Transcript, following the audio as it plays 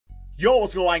Yo,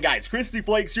 what's going on, guys?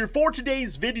 KrispyFlakes here. For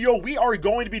today's video, we are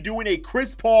going to be doing a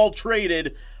Chris Paul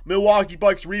traded Milwaukee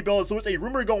Bucks rebuild. So it's a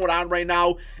rumor going on right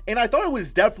now, and I thought it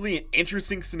was definitely an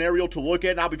interesting scenario to look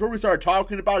at. Now, before we start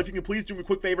talking about it, if you can please do me a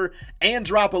quick favor and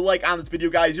drop a like on this video,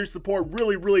 guys. Your support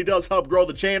really does help grow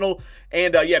the channel.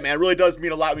 And yeah, man, it really does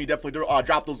mean a lot when you definitely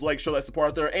drop those likes, show that support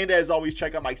out there. And as always,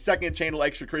 check out my second channel,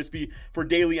 Extra Crispy, for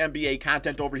daily NBA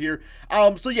content over here.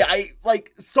 So yeah, I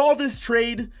saw this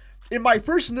trade. And my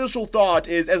first initial thought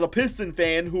is, as a Piston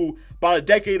fan who about a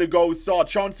decade ago saw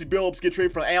Chauncey Billups get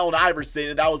traded from Allen Iverson,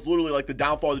 and that was literally like the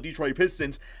downfall of the Detroit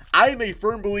Pistons, I am a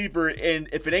firm believer in,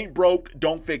 if it ain't broke,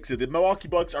 don't fix it. The Milwaukee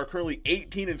Bucks are currently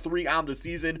 18-3 on the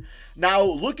season. Now,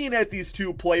 looking at these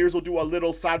two players, we'll do a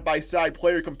little side-by-side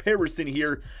player comparison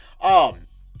here.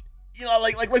 You know,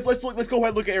 let's go ahead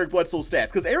and look at Eric Bledsoe's stats,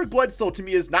 because Eric Bledsoe to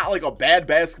me is not like a bad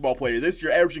basketball player. This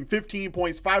year, averaging 15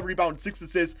 points, 5 rebounds, 6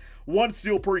 assists, 1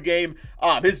 steal per game.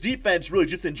 His defense, really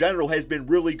just in general, has been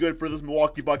really good for this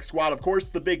Milwaukee Bucks squad. Of course,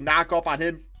 the big knockoff on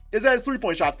him is that his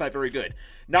three-point shot's not very good.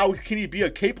 Now, can he be a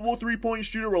capable three-point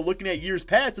shooter? We're looking at years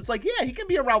past. It's like, yeah, he can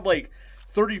be around like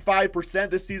 35%.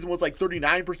 This season was like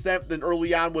 39%. Then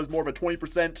early on was more of a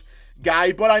 20%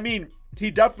 guy. But I mean, he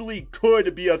definitely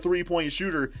could be a three-point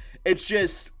shooter. It's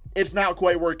just, it's not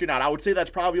quite working out. I would say that's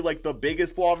probably like the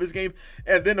biggest flaw of his game.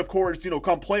 And then, of course, you know,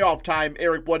 come playoff time,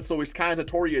 Eric Bledsoe is kind of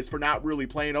notorious for not really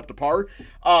playing up to par.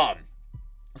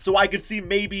 So I could see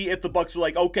maybe if the Bucks were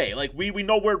like, okay, like we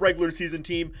know we're a regular season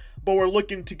team, but we're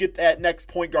looking to get that next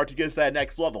point guard to get us that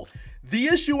next level. The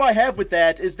issue I have with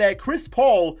that is that Chris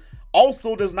Paul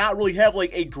also does not really have like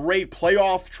a great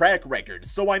playoff track record.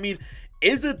 So, I mean,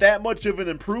 is it that much of an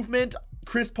improvement?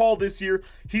 Chris Paul this year,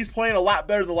 he's playing a lot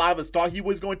better than a lot of us thought he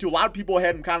was going to. A lot of people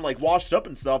had him kind of like washed up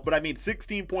and stuff, but I mean,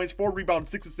 16 points, 4 rebounds,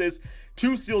 6 assists,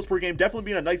 2 steals per game, definitely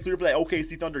being a nice leader for that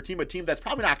OKC Thunder team, a team that's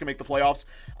probably not going to make the playoffs.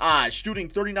 Shooting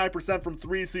 39% from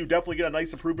 3, so you definitely get a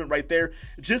nice improvement right there.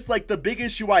 Just like the big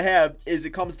issue I have is it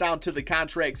comes down to the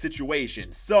contract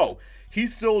situation. So,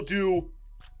 he's still due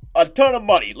a ton of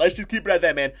money. Let's just keep it at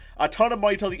that, man. A ton of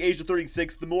money till the age of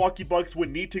 36. The Milwaukee Bucks would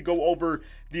need to go over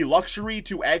the luxury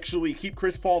to actually keep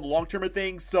Chris Paul in the long term of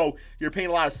things. So you're paying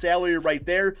a lot of salary right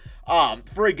there.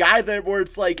 For a guy that where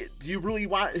it's like, do you really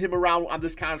want him around on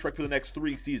this contract for the next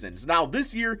 3 seasons? Now,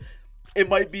 this year, it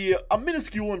might be a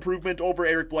minuscule improvement over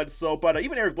Eric Bledsoe, but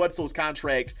even Eric Bledsoe's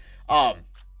contract,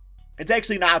 it's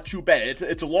actually not too bad.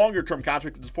 It's a longer term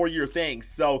contract. It's a 4-year thing.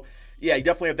 So yeah, you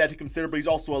definitely have that to consider, but he's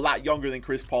also a lot younger than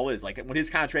Chris Paul is. Like, when his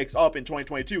contract's up in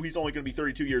 2022, he's only going to be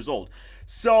 32 years old.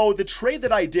 So, the trade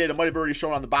that I did, I might have already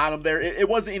shown on the bottom there, it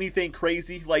wasn't anything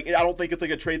crazy. Like, I don't think it's like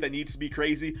a trade that needs to be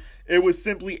crazy. It was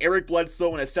simply Eric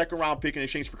Bledsoe and a second-round pick in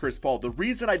exchange for Chris Paul. The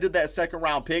reason I did that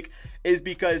second-round pick is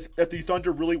because if the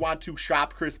Thunder really want to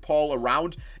shop Chris Paul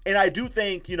around, and I do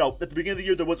think, you know, at the beginning of the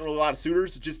year, there wasn't really a lot of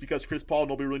suitors, just because Chris Paul,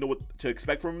 nobody really knew what to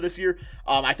expect from him this year.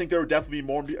 I think there would definitely be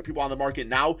more people on the market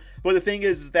now. But the thing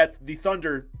is that the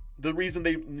Thunder, the reason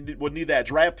they would need that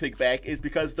draft pick back is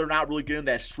because they're not really getting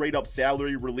that straight up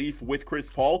salary relief with Chris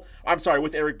Paul. I'm sorry,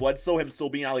 with Eric Bledsoe, him still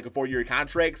being on like a 4-year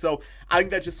contract. So I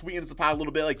think that just sweetens the pie a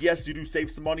little bit. Like, yes, you do save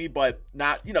some money, but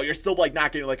not, you know, you're still like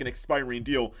not getting like an expiring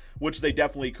deal, which they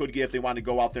definitely could get if they want to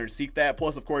go out there and seek that.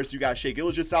 Plus, of course, you got Shai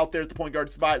Gilgeous out there at the point guard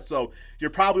spot. So you're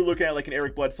probably looking at like an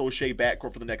Eric Bledsoe Shai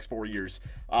backcourt for the next 4 years,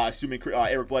 assuming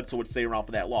Eric Bledsoe would stay around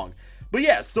for that long. But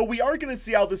yeah, so we are going to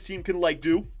see how this team can like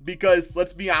do, because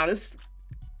let's be honest,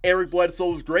 Eric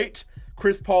Bledsoe is great,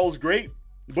 Chris Paul is great,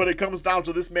 but it comes down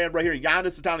to this man right here,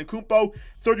 Giannis Antetokounmpo,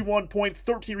 31 points,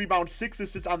 13 rebounds, 6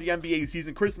 assists on the NBA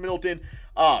season. Chris Middleton,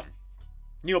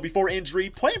 you know, before injury,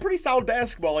 playing pretty solid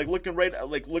basketball, looking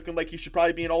like he should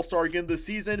probably be an all-star again this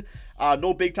season.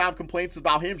 No big-time complaints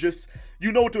about him. Just,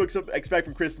 you know what to expect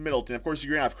from Chris Middleton. Of course,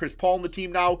 you're going to have Chris Paul on the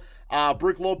team now.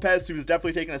 Brook Lopez, who's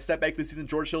definitely taking a step back this season.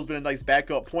 George Hill's been a nice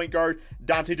backup point guard.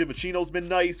 Dante DiVincenzo's been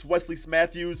nice. Wesley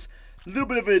Matthews, a little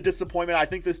bit of a disappointment. I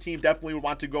think this team definitely would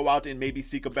want to go out and maybe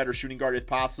seek a better shooting guard if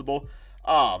possible.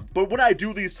 But when I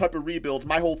do these type of rebuilds,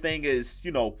 my whole thing is,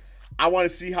 you know, I want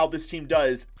to see how this team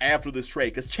does after this trade,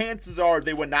 because chances are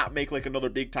they would not make like another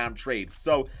big-time trade.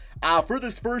 So for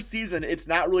this first season, it's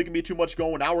not really going to be too much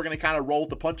going on. We're going to kind of roll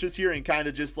with the punches here and kind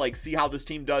of just like see how this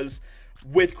team does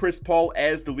with Chris Paul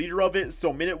as the leader of it.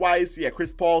 So minute-wise, yeah,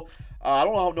 Chris Paul, I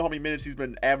don't know how many minutes he's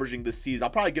been averaging this season. I'll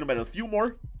probably get him at a few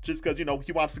more, just because, you know,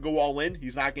 he wants to go all in.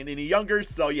 He's not getting any younger,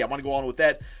 so yeah, I want to go on with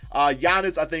that.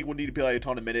 Giannis, I think, would need to play like a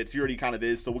ton of minutes. He already kind of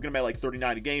is, so we're going to make like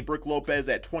 39 a game. Brook Lopez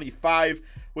at 25,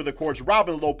 with, of course,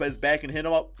 Robin Lopez backing him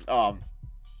up.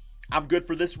 I'm good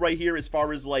for this right here as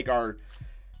far as like our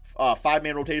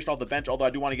 5-man rotation off the bench, although I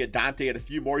do want to get Dante at a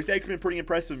few more. He's actually been pretty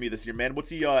impressive with me this year, man. What's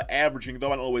he averaging,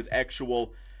 though? I don't know his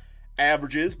actual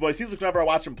averages, but it seems like whenever I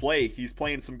watch him play, he's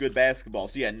playing some good basketball.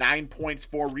 So, yeah, 9 points,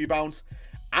 4 rebounds.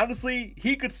 Honestly,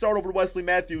 he could start over Wesley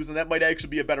Matthews, and that might actually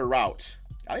be a better route.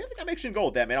 I think I'm actually going to go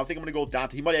with that, man. I think I'm going to go with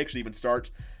Dante. He might actually even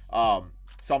start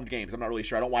some games. I'm not really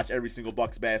sure. I don't watch every single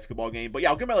Bucks basketball game. But, yeah,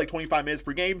 I'll give him like 25 minutes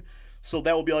per game. So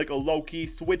that will be like a low-key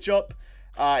switch up.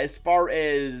 As far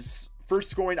as first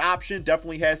scoring option,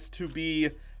 definitely has to be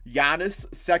Giannis.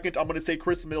 Second, I'm going to say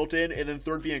Chris Middleton. And then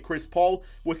third being Chris Paul,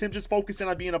 with him just focusing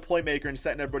on being a playmaker and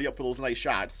setting everybody up for those nice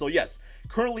shots. So, yes,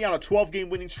 currently on a 12-game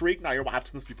winning streak. Now, you're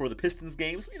watching this before the Pistons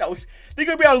games. You know, they're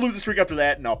going to be able to lose a streak after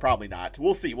that. No, probably not.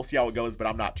 We'll see. We'll see how it goes, but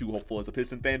I'm not too hopeful as a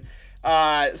Piston fan.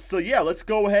 So, yeah, let's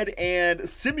go ahead and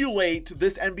simulate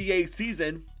this NBA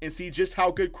season and see just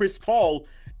how good Chris Paul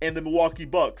and the Milwaukee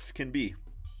Bucks can be.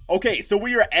 Okay, so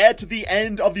we are at the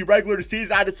end of the regular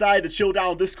season. I decided to chill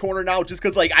down this corner now just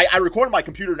because, like, I record on my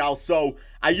computer now, so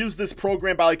I use this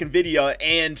program by, like, NVIDIA,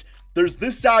 and there's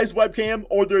this size webcam,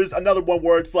 or there's another one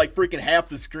where it's, like, freaking half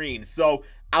the screen. So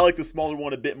I like the smaller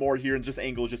one a bit more here, and just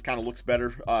angle just kind of looks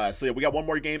better. So, yeah, we got one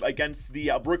more game against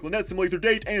the Brooklyn Nets, simulate their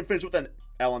date, and finish with an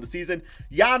L on the season.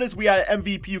 Giannis, we had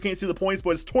MVP. You can't see the points, but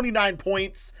it's 29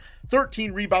 points,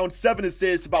 13 rebounds, 7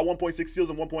 assists, about 1.6 steals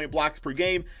and 1 point blocks per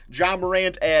game. John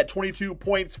Morant at 22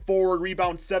 points, 4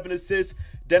 rebounds, 7 assists.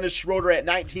 Dennis Schroeder at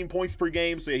 19 points per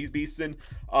game. So, yeah, he's beasting.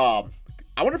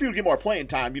 I wonder if he would get more playing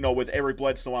time, you know, with Eric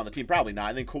Bledsoe on the team. Probably not.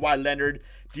 And then Kawhi Leonard,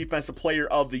 Defensive Player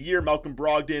of the Year. Malcolm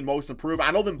Brogdon, Most Improved. I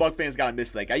know them Buck fans got to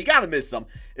miss that guy. You got to miss him.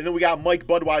 And then we got Mike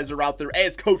Budweiser out there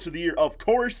as Coach of the Year, of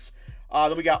course.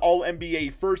 Then we got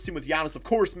All-NBA first team with Giannis, of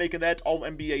course, making that.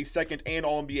 All-NBA second and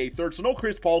All-NBA third. So no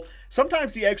Chris Paul.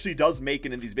 Sometimes he actually does make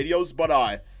it in these videos. But,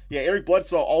 yeah, Eric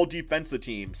Bledsoe, all-defensive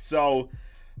team. So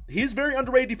he's a very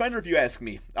underrated defender, if you ask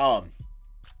me.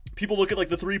 People look at, like,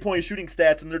 the three-point shooting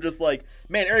stats, and they're just like,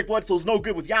 man, Eric Bledsoe's no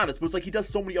good with Giannis. But it's like he does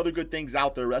so many other good things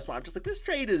out there. That's why I'm just like, this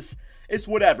trade is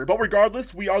whatever. But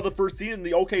regardless, we are the first seed, and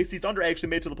the OKC Thunder actually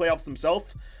made it to the playoffs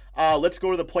themselves. Let's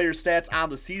go to the player stats on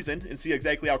the season and see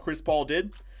exactly how Chris Paul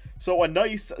did. So a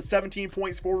nice 17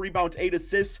 points, 4 rebounds, 8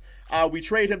 assists. We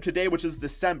traded him today, which is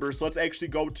December. So let's actually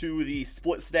go to the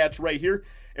split stats right here.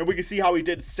 And we can see how he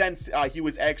did since he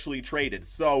was actually traded.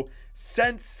 So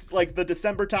since like the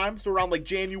December time, so around like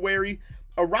January,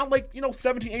 around like, you know,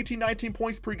 17, 18, 19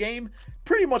 points per game.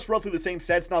 Pretty much roughly the same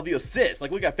stats. Now the assists,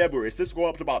 like look at February. Assists going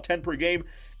up to about 10 per game.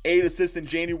 8 assists in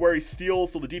January,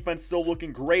 steals. So the defense still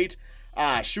looking great.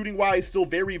 Shooting wise, still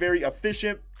very, very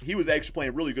efficient. He was actually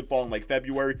playing really good fall in like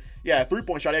February. Yeah,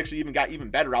 3-point shot actually got even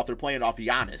better out there playing off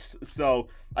Giannis. So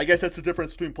I guess that's the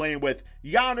difference between playing with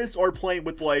Giannis or playing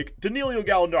with like Danilo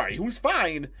Gallinari, who's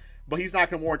fine, but he's not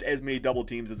going to warrant as many double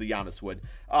teams as a Giannis would.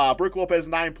 Brook Lopez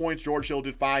 9 points. George Hill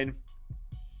did fine.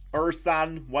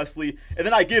 Ersan, Wesley, and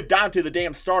then I give Dante the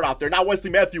damn start out there. Now Wesley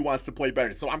Matthews wants to play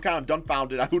better, so I'm kind of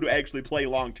dumbfounded on who to actually play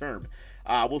long term.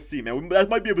 We'll see, man. That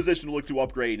might be a position to look to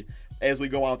upgrade as we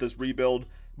go on with this rebuild.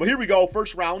 But here we go.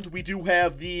 First round, we do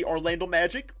have the Orlando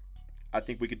Magic. I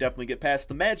think we could definitely get past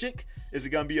the Magic. Is it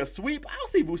going to be a sweep? I'll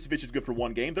say Vucevic is good for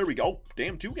 1 game. There we go.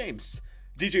 Damn, 2 games.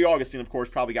 DJ Augustine, of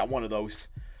course, probably got 1 of those.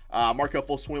 Markelle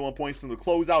Fultz, 21 points in the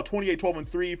closeout. 28, 12, and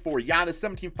 3 for Giannis.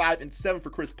 17, 5, and 7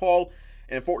 for Chris Paul.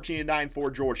 And 14 and 9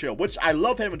 for George Hill, which I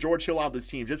love having George Hill on this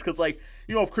team just because, like,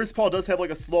 you know, if Chris Paul does have, like,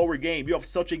 a slower game, you have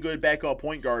such a good backup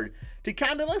point guard to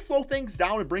kind of, like, slow things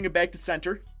down and bring it back to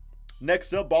center.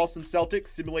 Next up, Boston Celtics.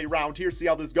 Simulate round here, see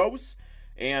how this goes.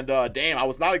 And, damn, I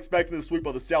was not expecting the sweep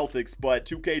of the Celtics, but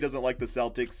 2K doesn't like the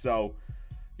Celtics, so,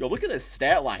 yo, look at this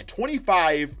stat line.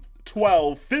 25,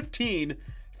 12, 15,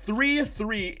 3,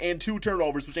 3, and 2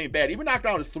 turnovers, which ain't bad. Even knocked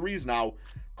down his threes now.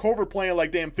 Korver playing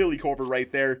like damn Philly Korver right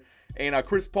there. And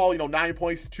Chris Paul, you know, 9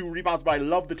 points, 2 rebounds, but I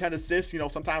love the 10 assists. You know,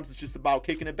 sometimes it's just about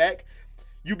kicking it back.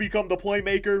 You become the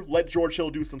playmaker. Let George Hill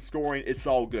do some scoring. It's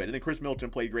all good. And then Chris Middleton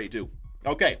played great, too.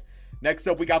 Okay, next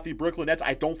up, we got the Brooklyn Nets.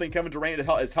 I don't think Kevin Durant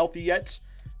is healthy yet,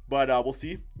 but we'll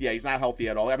see. Yeah, he's not healthy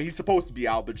at all. I mean, he's supposed to be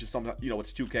out, but just some, you know,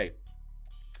 it's 2K.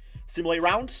 Simulate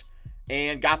round.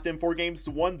 And got them 4 games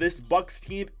to 1. This Bucks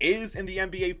team is in the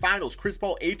NBA Finals. Chris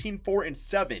Paul, 18, 4, and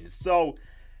 7. So,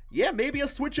 yeah, maybe a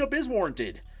switch-up is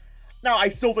warranted. Now, I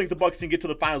still think the Bucks can get to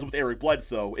the finals with Eric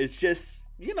Bledsoe. It's just,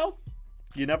 you know,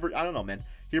 you never, I don't know, man.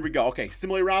 Here we go. Okay,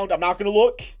 simulate round. I'm not going to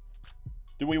look.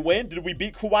 Did we win? Did we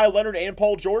beat Kawhi Leonard and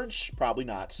Paul George? Probably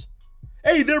not.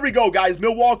 Hey, there we go, guys.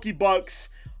 Milwaukee Bucks,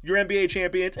 your NBA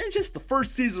champions. It's just the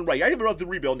first season right. I didn't even know the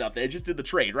rebuild nothing. I just did the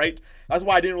trade, right? That's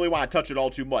why I didn't really want to touch it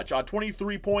all too much.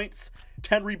 23 points,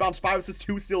 10 rebounds, 5 assists,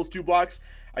 2 steals, 2 blocks.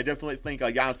 I definitely think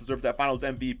Giannis deserves that finals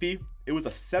MVP. It It was a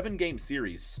 7-game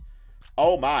series.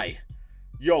 Oh, my.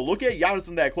 Yo, look at Giannis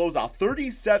in that closeout.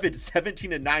 37,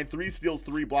 17, and 9. 3 steals,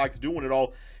 3 blocks, doing it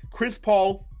all. Chris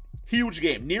Paul, huge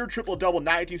game. Near triple-double,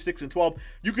 19, 6, and 12.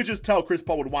 You could just tell Chris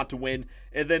Paul would want to win.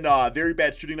 And then very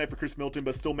bad shooting night for Chris Middleton,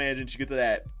 but still managing to get to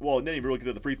that. Well, didn't even really get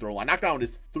to the free throw line. Knocked down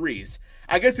his threes.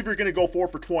 I guess if you're going to go 4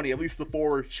 for 20, at least the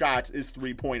 4 shots is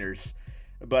 3-pointers.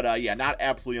 But, yeah, not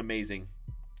absolutely amazing.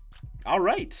 All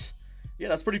right. Yeah,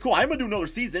 that's pretty cool. I'm going to do another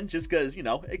season just because, you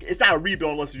know, it's not a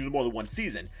rebuild unless you do more than one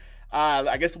season.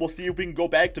 I guess we'll see if we can go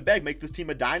back-to-back, make this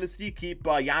team a dynasty, keep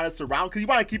Giannis around, because you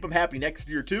want to keep him happy next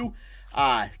year, too.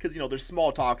 Because, you know, there's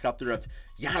small talks out there of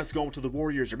Giannis going to the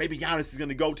Warriors, or maybe Giannis is going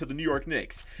to go to the New York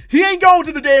Knicks. He ain't going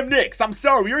to the damn Knicks. I'm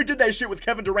sorry. We already did that shit with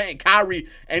Kevin Durant and Kyrie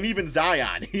and even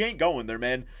Zion. He ain't going there,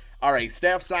 man. All right,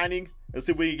 staff signing. Let's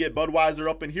see if we can get Budweiser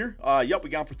up in here. Yep, we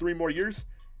got him for 3 more years.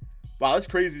 Wow, that's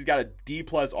crazy. He's got a D+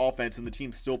 offense, and the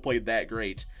team still played that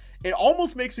great. It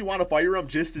almost makes me want to fire him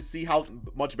just to see how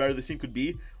much better this team could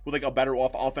be with like a better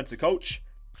offensive coach.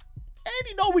 And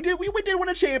you know, we did win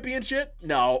a championship.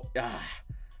 No,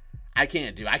 I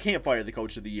can't fire the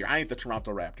coach of the year. I ain't the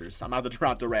Toronto Raptors. I'm not the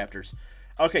Toronto Raptors.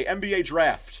 Okay, NBA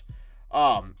draft.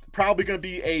 Probably going to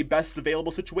be a best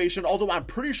available situation, although I'm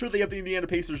pretty sure they have the Indiana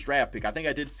Pacers draft pick. I think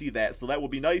I did see that, so that will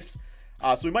be nice.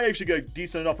 So we might actually get a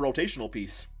decent enough rotational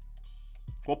piece.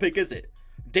 What pick is it?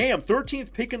 Damn,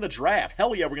 13th pick in the draft.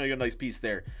 Hell yeah, we're going to get a nice piece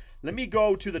there. Let me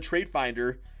go to the trade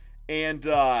finder, and,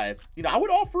 you know, I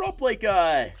would offer up, like,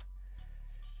 I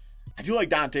do like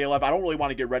Dante Love. I don't really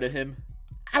want to get rid of him.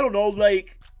 I don't know,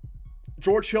 like,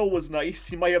 George Hill was nice.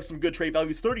 He might have some good trade value.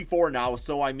 He's 34 now,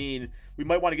 so, I mean, we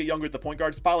might want to get younger at the point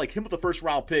guard spot. Like, him with the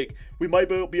first-round pick, we might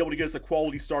be able to get us a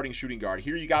quality starting shooting guard.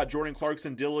 Here you got Jordan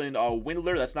Clarkson, Dylan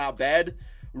Windler. That's not bad.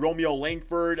 Romeo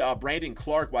Langford, Brandon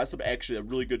Clark. Wow, that's actually a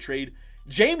really good trade.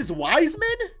 James Wiseman?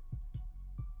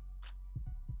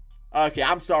 Okay,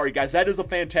 I'm sorry, guys. That is a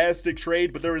fantastic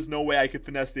trade, but there is no way I could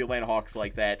finesse the Atlanta Hawks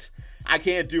like that. I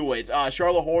can't do it.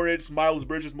 Charlotte Hornets, Miles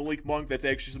Bridges, Malik Monk. That's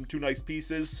actually some 2 nice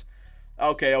pieces.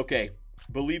 Okay.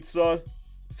 Bjelica,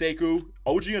 Sekou,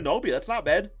 OG Anunoby. That's not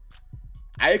bad.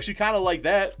 I actually kind of like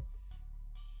that.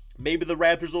 Maybe the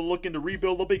Raptors are looking to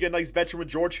rebuild a little bit. Get a nice veteran with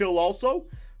George Hill also.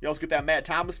 You also get that Matt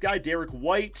Thomas guy, Derek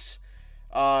White.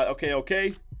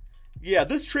 Okay. Yeah,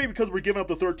 this trade, because we're giving up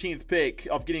the 13th pick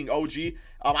of getting OG,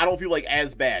 I don't feel like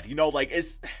as bad. You know, like,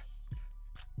 it's...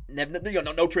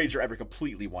 No trades are ever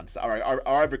completely are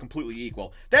ever completely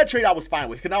equal. That trade I was fine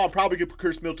with, because now I'm probably going to put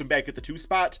Chris Middleton back at the 2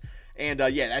 spot. And,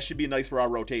 yeah, that should be nice for our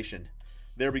rotation.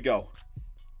 There we go.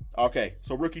 Okay,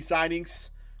 so rookie signings.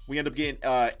 We end up getting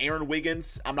Aaron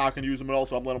Wiggins. I'm not going to use him at all,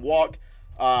 so I'm letting him walk.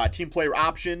 Team player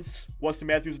options. Weston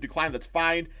Matthews declined. That's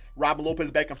fine. Robin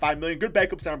Lopez back on $5 million. Good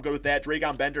backup center. I'm good with that.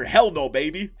 Dragon Bender. Hell no,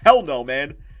 baby. Hell no,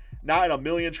 man. Not in a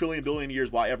million, trillion, billion years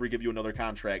will I ever give you another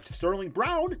contract. Sterling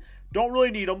Brown. Don't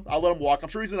really need him. I'll let him walk. I'm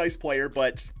sure he's a nice player,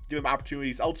 but give him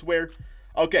opportunities elsewhere.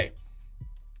 Okay.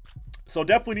 So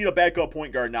definitely need a backup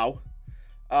point guard now.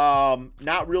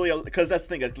 Not really, because that's the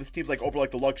thing, guys. This team's like over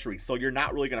like the luxury, so you're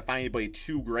not really going to find anybody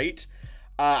too great.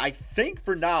 I think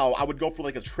for now, I would go for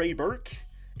like a Trey Burke,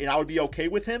 and I would be okay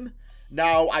with him.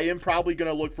 Now, I am probably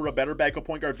going to look for a better backup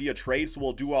point guard via trade, so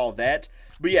we'll do all that.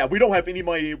 But yeah, we don't have any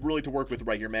money really to work with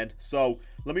right here, man. So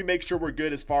let me make sure we're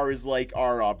good as far as like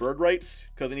our bird rights,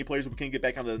 because any players we can get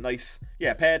back on the nice,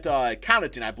 yeah, Pat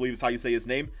Connaughton, I believe is how you say his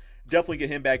name. Definitely get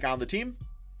him back on the team.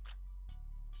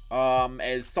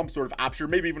 As some sort of option,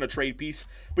 maybe even a trade piece.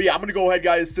 But yeah, I'm going to go ahead,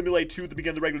 guys, simulate 2 at the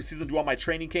beginning of the regular season, do all my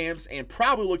training camps, and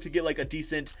probably look to get like a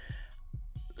decent,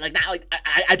 like, not like,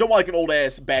 I don't want like an old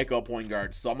ass backup point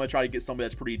guard, so I'm going to try to get somebody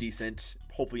that's pretty decent,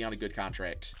 hopefully on a good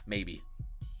contract, maybe.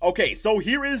 Okay, so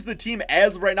here is the team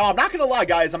as of right now. I'm not going to lie,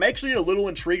 guys, I'm actually a little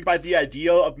intrigued by the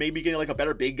idea of maybe getting like a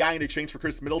better big guy in exchange for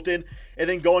Chris Middleton, and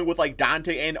then going with like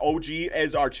Dante and OG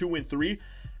as our 2 and 3.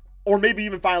 Or maybe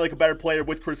even find like a better player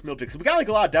with Chris Middleton. Because we got like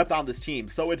a lot of depth on this team.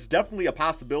 So it's definitely a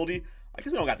possibility. I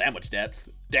guess we don't got that much depth.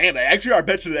 Damn, actually our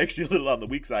bench is actually a little on the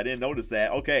weak side. I didn't notice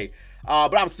that. Okay.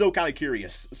 But I'm still kind of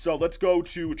curious. So let's go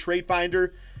to Trade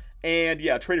Finder. And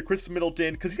yeah, trade Chris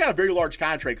Middleton. Because he's got a very large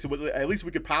contract. So at least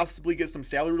we could possibly get some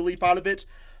salary relief out of it.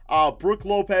 Brook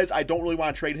Lopez, I don't really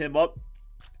want to trade him up.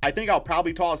 I think I'll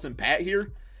probably toss in Pat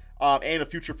here. And a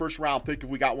future first round pick if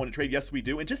we got one to trade. Yes, we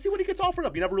do. And just see what he gets offered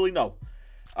up. You never really know.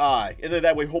 And then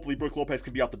that way, hopefully, Brook Lopez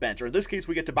can be off the bench. Or in this case,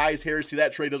 we get Tobias Harris. See,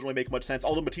 that trade doesn't really make much sense.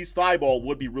 Although Matisse Thybulle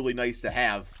would be really nice to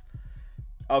have.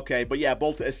 Okay, but yeah,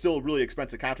 both is still a really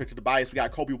expensive contract to Tobias. We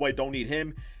got Kobe White, don't need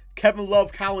him. Kevin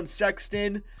Love, Colin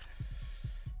Sexton.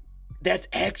 That's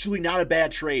actually not a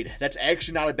bad trade. That's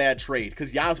actually not a bad trade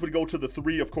because Giannis would go to the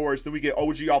 3, of course. Then we get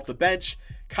OG off the bench.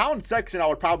 Colin Sexton I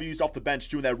would probably use off the bench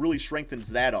too, and that really strengthens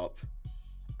that up.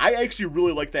 I actually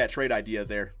really like that trade idea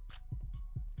there.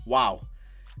 Wow.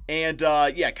 And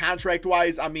yeah,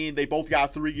 contract-wise, I mean, they both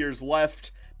got 3 years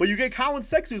left. But you get Colin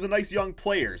Sexton, who's a nice young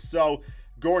player. So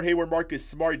Gordon Hayward, Marcus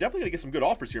Smart, definitely going to get some good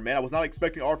offers here, man. I was not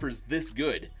expecting offers this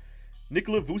good.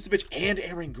 Nikola Vucevic and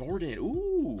Aaron Gordon.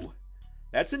 Ooh.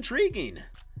 That's intriguing.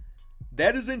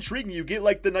 That is intriguing. You get,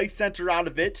 like, the nice center out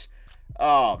of it.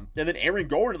 And then Aaron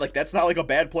Gordon, like, that's not, like, a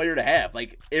bad player to have.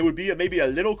 Like, it would be maybe a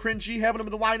little cringy having him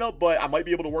in the lineup, but I might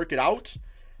be able to work it out.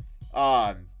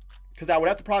 Because I would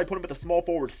have to probably put him at the small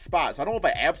forward spot. So I don't know if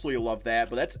I absolutely love that,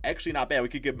 but that's actually not bad. We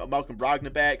could get Malcolm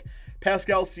Brogdon back.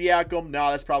 Pascal Siakam, no,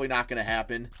 that's probably not going to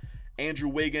happen. Andrew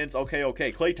Wiggins, okay.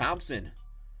 Klay Thompson.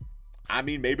 I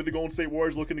mean, maybe the Golden State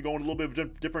Warriors looking to go in a little bit of a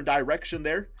different direction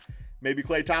there. Maybe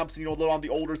Klay Thompson, you know, a little on the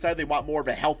older side. They want more of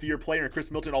a healthier player. And Chris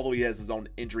Middleton, although he has his own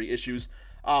injury issues.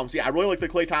 So, yeah, I really like the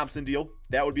Klay Thompson deal.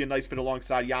 That would be a nice fit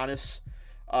alongside Giannis.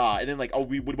 And then, like, oh,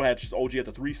 we would have just OG at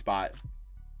the 3 spot.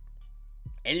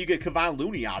 And you get Kevon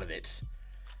Looney out of it.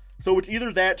 So, it's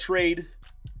either that trade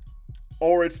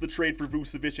or it's the trade for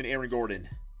Vucevic and Aaron Gordon.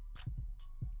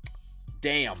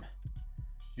 Damn.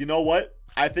 You know what?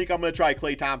 I think I'm going to try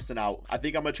Klay Thompson out. I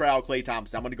think I'm going to try out Klay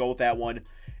Thompson. I'm going to go with that one.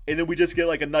 And then we just get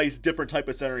like a nice different type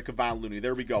of center in Kevon Looney.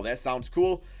 There we go. That sounds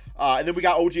cool. And then we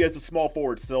got OG as a small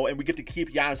forward still. And we get to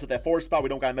keep Giannis at that 4 spot. We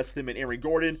don't got to mess with him and Aaron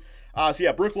Gordon. So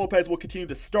yeah, Brook Lopez will continue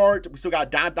to start. We still got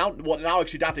Dante. Well, now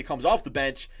actually Dante comes off the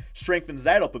bench. Strengthens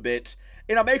that up a bit.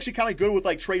 And I'm actually kind of good with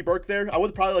like Trey Burke there. I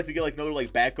would probably like to get like another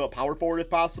like backup power forward if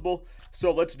possible.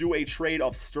 So let's do a trade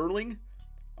of Sterling.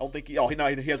 I don't think he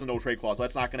has a no trade clause. So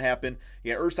that's not going to happen.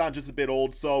 Yeah, Ersan's just a bit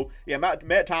old. So, yeah,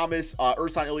 Matt Thomas,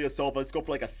 Ersan Ilyasova. Let's go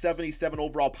for like a 77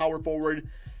 overall power forward.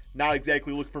 Not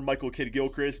exactly looking for Michael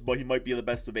Kidd-Gilchrist, but he might be the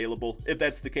best available. If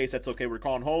that's the case, that's okay. We're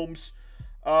calling Holmes.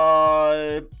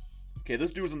 Okay,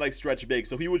 this dude's a nice stretch big.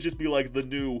 So he would just be like the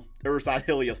new Ersan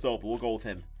Ilyasova. We'll go with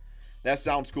him. That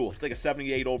sounds cool. It's like a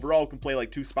 78 overall. Can play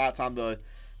like 2 spots on the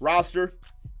roster.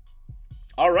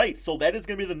 All right, so that is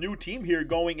going to be the new team here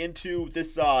going into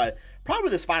this, probably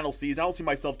this final season. I don't see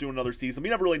myself doing another season. We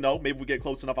never really know. Maybe we get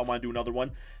close enough, I want to do another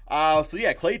one. So,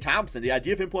 yeah, Klay Thompson. The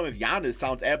idea of him playing with Giannis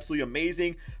sounds absolutely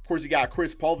amazing. Of course, you got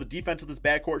Chris Paul. The defense of this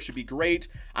backcourt should be great.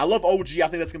 I love OG. I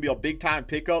think that's going to be a big-time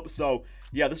pickup. So,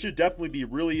 yeah, this should definitely be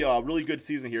really, really good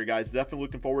season here, guys. Definitely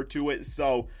looking forward to it.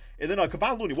 So, and then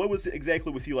Kevon Looney, what was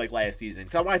he like last season?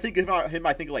 Because when I think about him,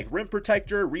 I think of like rim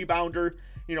protector, rebounder,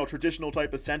 you know, traditional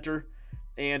type of center.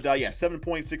 And, yeah,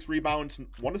 7.6 rebounds,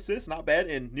 1 assist, not bad,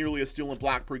 and nearly a steal and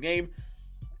block per game.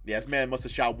 Yeah, this man must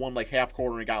have shot one, like, half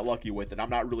quarter and got lucky with it. I'm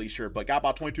not really sure, but got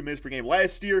about 22 minutes per game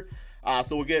last year,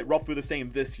 so we'll get roughly the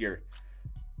same this year.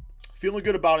 Feeling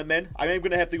good about it, man. I am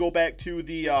going to have to go back to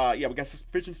the, yeah, we got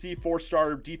sufficiency,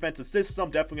 4-star defensive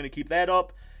system. Definitely going to keep that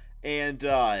up. And,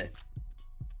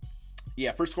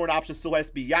 yeah, first scoring option still has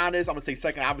to be Giannis. I'm going to say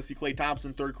second, obviously, Klay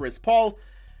Thompson. Third, Chris Paul.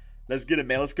 Let's get it,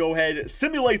 man. Let's go ahead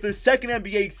simulate this second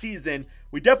NBA season.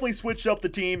 We definitely switched up the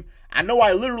team. I know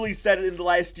I literally said it in the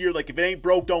last year, like, if it ain't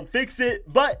broke, don't fix it.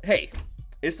 But, hey,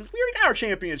 we already got our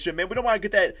championship, man. We don't want to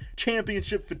get that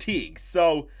championship fatigue.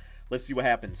 So, let's see what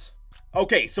happens.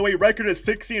 Okay, so a record of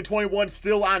 60-21,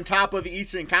 still on top of the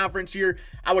Eastern Conference here.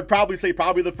 I would probably say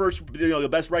the first, the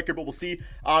best record, but we'll see.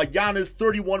 Giannis,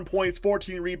 31 points,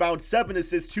 14 rebounds, 7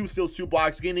 assists, 2 steals, 2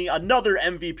 blocks, getting another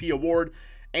MVP award.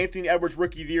 Anthony Edwards,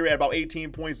 Rookie of the Year, at about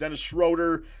 18 points. Dennis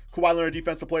Schroeder, Kawhi Leonard,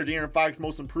 Defensive Player, De'Aaron Fox,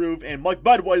 Most Improved, and Mike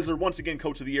Budweiser, once again,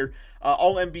 Coach of the Year.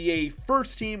 All-NBA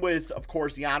first team with, of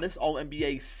course, Giannis.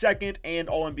 All-NBA second and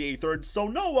All-NBA third. So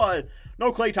no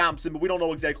Klay Thompson, but we don't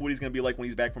know exactly what he's going to be like when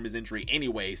he's back from his injury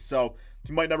anyway. So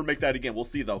he might never make that again. We'll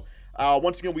see, though.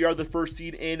 Once again, we are the first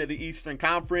seed in the Eastern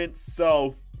Conference.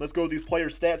 So let's go to these player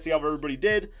stats, see how everybody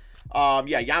did.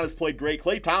 Yeah, Giannis played great.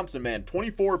 Klay Thompson, man,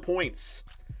 24 points.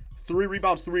 3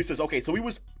 rebounds, 3 assists. Okay, so he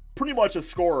was pretty much a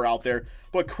scorer out there.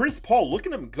 But Chris Paul, look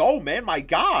at him go, man. My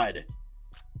God.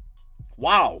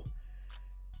 Wow.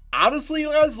 Honestly,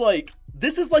 guys, like,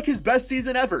 this is like his best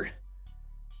season ever.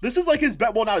 This is like his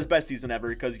best, well, not his best season ever,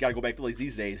 because you got to go back to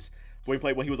these days when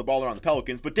he was a baller on the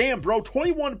Pelicans. But damn, bro,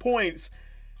 21 points,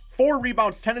 4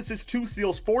 rebounds, 10 assists, 2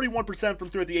 steals, 41% from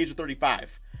 3 at the age of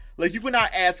 35. Like, you could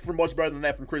not ask for much better than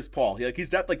that from Chris Paul. Like, he's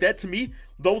that, like that to me,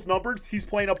 those numbers, he's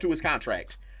playing up to his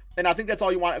contract. And I think that's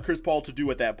all you want Chris Paul to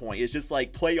do at that point, is just,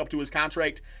 like, play up to his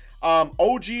contract.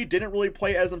 OG didn't really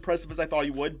play as impressive as I thought he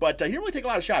would, but he didn't really take a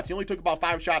lot of shots. He only took about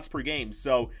 5 shots per game,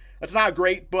 so that's not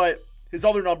great, but his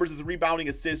other numbers, his rebounding,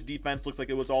 assist, defense, looks like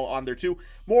it was all on there too.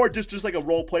 More just like a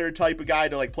role player type of guy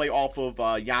to like play off of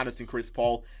Giannis and Chris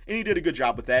Paul, and he did a good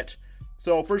job with that.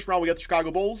 So first round, we got the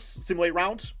Chicago Bulls, simulate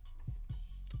round.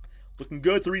 Looking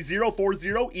good, 3-0,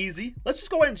 4-0, easy. Let's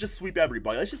just go ahead and just sweep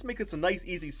everybody. Let's just make this a nice,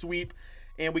 easy sweep.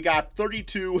 And we got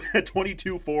 32,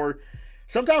 22, 4.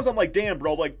 Sometimes I'm like, damn,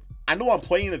 bro, like, I know I'm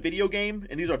playing a video game,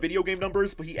 and these are video game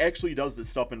numbers, but he actually does this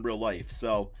stuff in real life.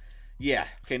 So, yeah.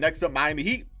 Okay, next up, Miami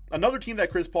Heat. Another team that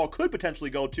Chris Paul could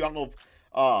potentially go to. I don't know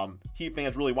if Heat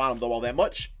fans really want him, though, all that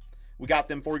much. We got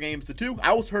them 4-2. I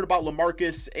also heard about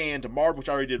LaMarcus and Marv, which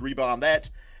I already did rebound on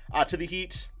that. To the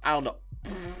Heat, I don't know.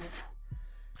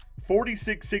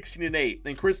 46, 16, and 8.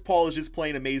 And Chris Paul is just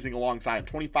playing amazing alongside him.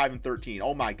 25 and 13.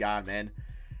 Oh my God, man.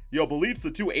 Yo, Believes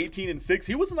the 2, 18 and 6.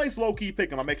 He was a nice low-key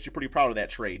pick. I'm actually pretty proud of that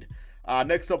trade.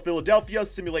 Next up, Philadelphia,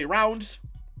 simulate round.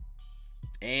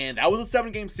 And that was a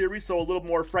 7-game series, so a little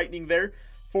more frightening there.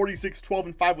 46, 12,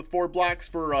 and 5 with 4 blocks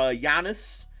for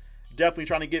Giannis. Definitely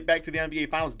trying to get back to the NBA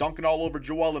Finals, dunking all over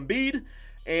Joel Embiid.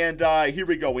 And here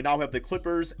we go. We now have the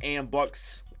Clippers and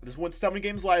Bucks. This went 7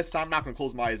 games last time. I'm not going to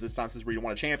close my eyes this time since we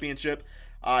won a championship.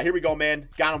 Here we go, man.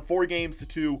 Got them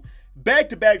 4-2.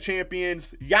 Back-to-back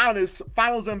champions. Giannis,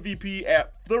 Finals MVP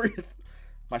at 30. Am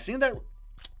I seeing that?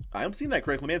 I am seeing that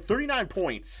correctly, man. 39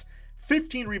 points.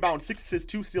 15 rebounds, 6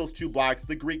 assists, 2 steals, 2 blocks.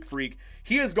 The Greek Freak.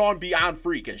 He has gone beyond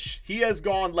freakish. He has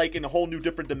gone like in a whole new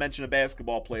different dimension of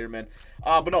basketball player, man.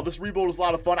 But no, this rebuild was a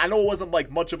lot of fun. I know it wasn't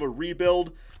like much of a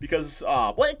rebuild because,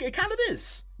 well, it kind of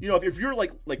is. You know, if you're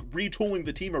like retooling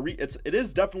the team, it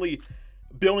is definitely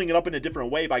building it up in a different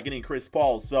way by getting Chris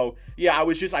Paul. So yeah,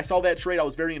 I saw that trade. I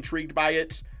was very intrigued by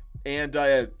it. And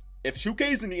if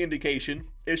 2K is any indication,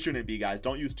 it shouldn't be, guys.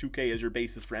 Don't use 2K as your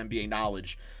basis for NBA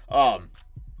knowledge.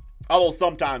 Although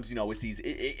sometimes, you know,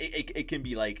 it can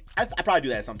be like, I probably do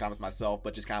that sometimes myself,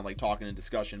 but just kind of like talking in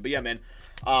discussion. But yeah, man,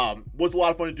 was a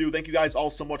lot of fun to do. Thank you guys all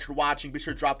so much for watching. Be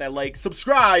sure to drop that like,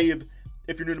 subscribe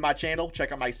if you're new to my channel.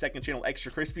 Check out my second channel,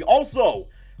 Extra Crispy. Also,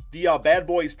 the Bad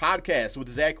Boys podcast with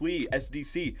Zach Lee,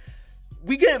 SDC.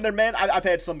 We get in there, man. I've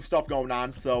had some stuff going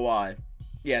on, so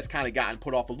yeah, it's kind of gotten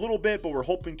put off a little bit, but we're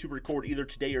hoping to record either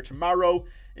today or tomorrow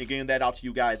and getting that out to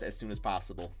you guys as soon as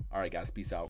possible. All right, guys, peace out.